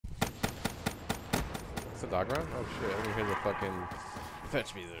the dog run? Oh shit, I can hear the fucking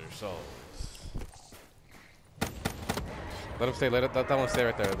fetch me their souls. Let him stay, let that one stay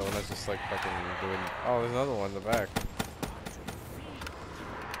right there, the one that's just like fucking doing. Oh, there's another one in the back.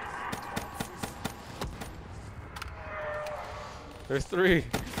 There's 3.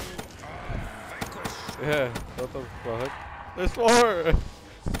 Yeah, what the fuck? There's 4!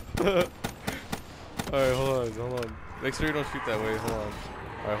 Alright, hold on. Make sure you don't shoot that way, hold on.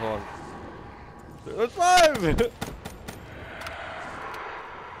 Alright, hold on. There's 5!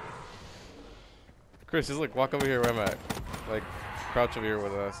 Chris, just like walk over here where I'm at. Like, crouch over here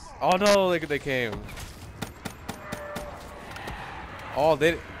with us. Oh no, they came. Oh,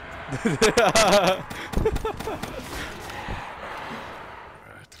 they... At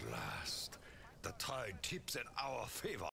last, the tide tips in our favor.